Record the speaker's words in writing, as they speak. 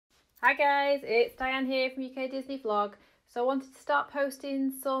Hi guys, it's Diane here from UK Disney Vlog. So I wanted to start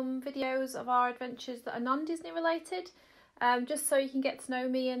posting some videos of our adventures that are non-Disney related, just so you can get to know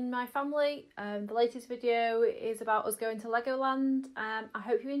me and my family. The latest video is about us going to Legoland. I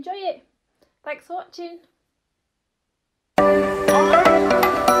hope you enjoy it. Thanks for watching.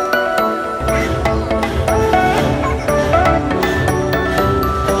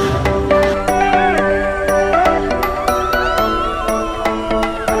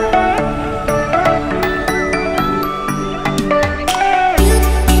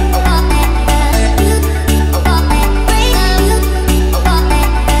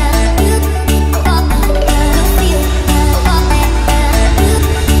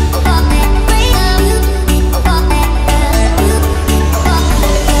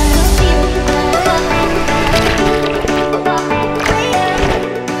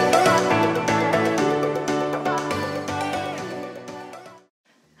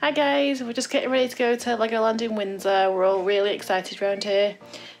 Hi guys, we're just getting ready to go to Legoland in Windsor. We're all really excited around here.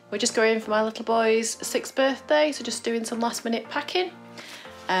 We're just going for my little boy's 6th birthday, so just doing some last minute packing.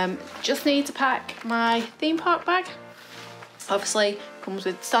 Just need to pack my theme park bag. Obviously comes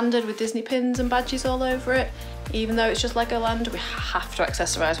with standard with Disney pins and badges all over it. Even though it's just Legoland, we have to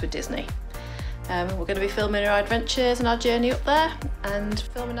accessorise with Disney. We're going to be filming our adventures and our journey up there and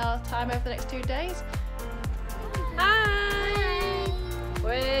filming our time over the next 2 days. Hi!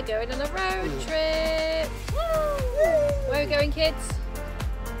 We're going on a road trip! Woo! Where are we going, kids?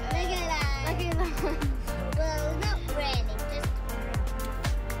 Legoland. Well, not really, just...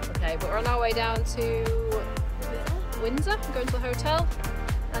 Okay, but we're on our way down to Windsor. We're going to the hotel.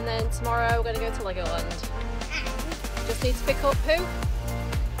 And then tomorrow we're going to go to Legoland. Just need to pick up who?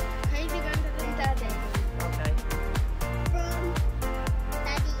 Crazy Grandpa and Daddy. Okay. From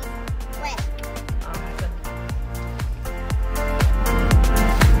Daddy's work. Alright then.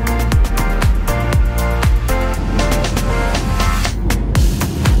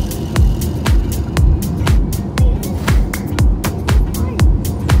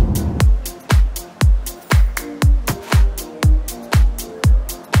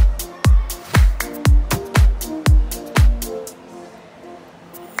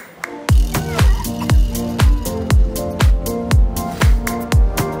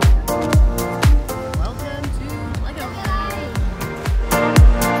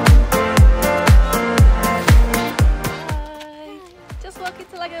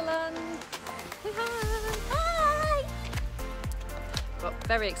 Got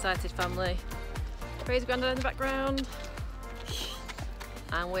very excited family. Crazy Grandad in the background.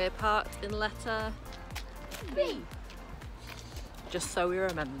 And we're parked in letter B. Just so we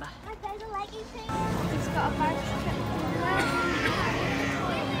remember. My dad will let you take. He's got a bag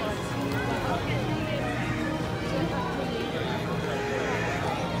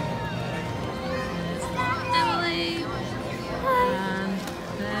Emily. And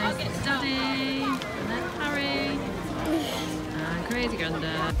there's Daddy. And then Harry. And Crazy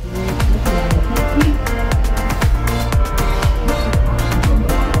Grandad.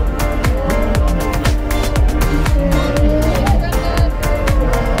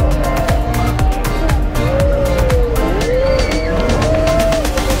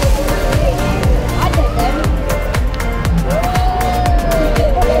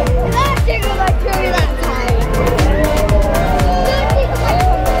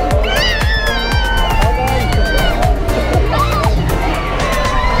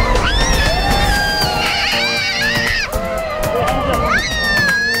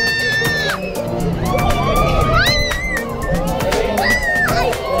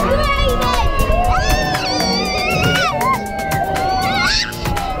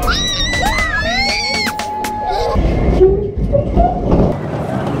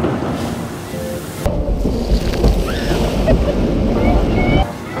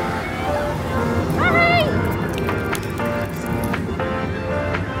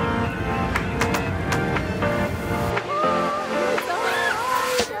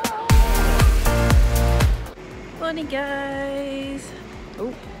 Morning guys!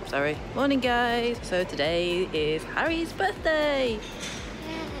 Oh, sorry. Morning guys! So today is Harry's birthday!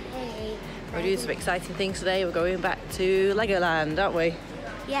 Yay. We're doing some exciting things today. We're going back to Legoland, aren't we?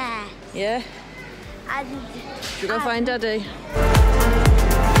 Yeah. Yeah? And Should we go find Daddy?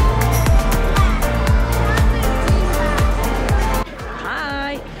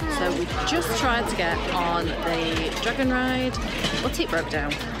 Hi! So we just tried to get on the dragon ride, but it broke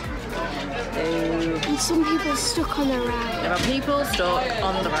down. And some people stuck on the ride. There are people stuck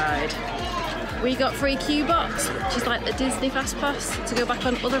on the ride. We got free queue box, which is like the Disney Fast Pass to go back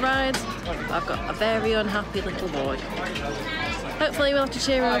on other rides. I've got a very unhappy little boy. Hopefully we'll have to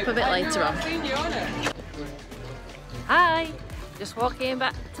cheer him up a bit later on. Hi! Just walking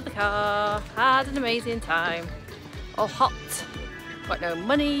back to the car. Had an amazing time. All hot. Got no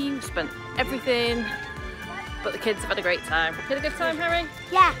money. Spent everything. But the kids have had a great time. Had a good time, Harry?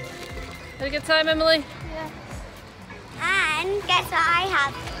 Yeah. Had a good time, Emily? Yeah. And guess what I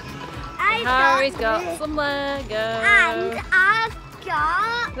have? Harry's got some Lego. And I've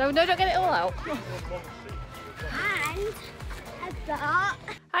got... No, don't get it all out. And I've got...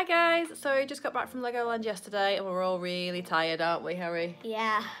 Hi guys, so we just got back from Legoland yesterday and we're all really tired, aren't we, Harry?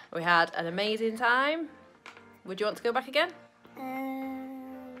 Yeah. We had an amazing time. Would you want to go back again?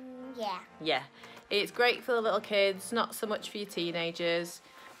 Yeah. Yeah. It's great for the little kids, not so much for your teenagers.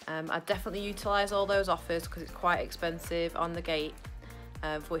 I'd definitely utilise all those offers because it's quite expensive on the gate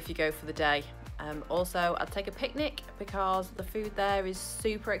for if you go for the day. Also, I'd take a picnic because the food there is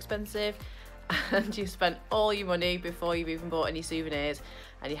super expensive and you spent all your money before you've even bought any souvenirs,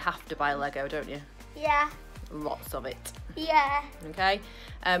 and you have to buy Lego, don't you? Yeah. Lots of it. Yeah. Okay.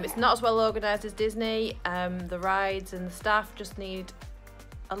 It's not as well organised as Disney. The rides and the staff just need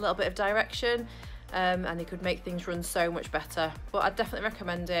a little bit of direction. And it could make things run so much better, but I'd definitely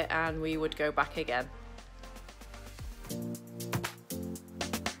recommend it and we would go back again.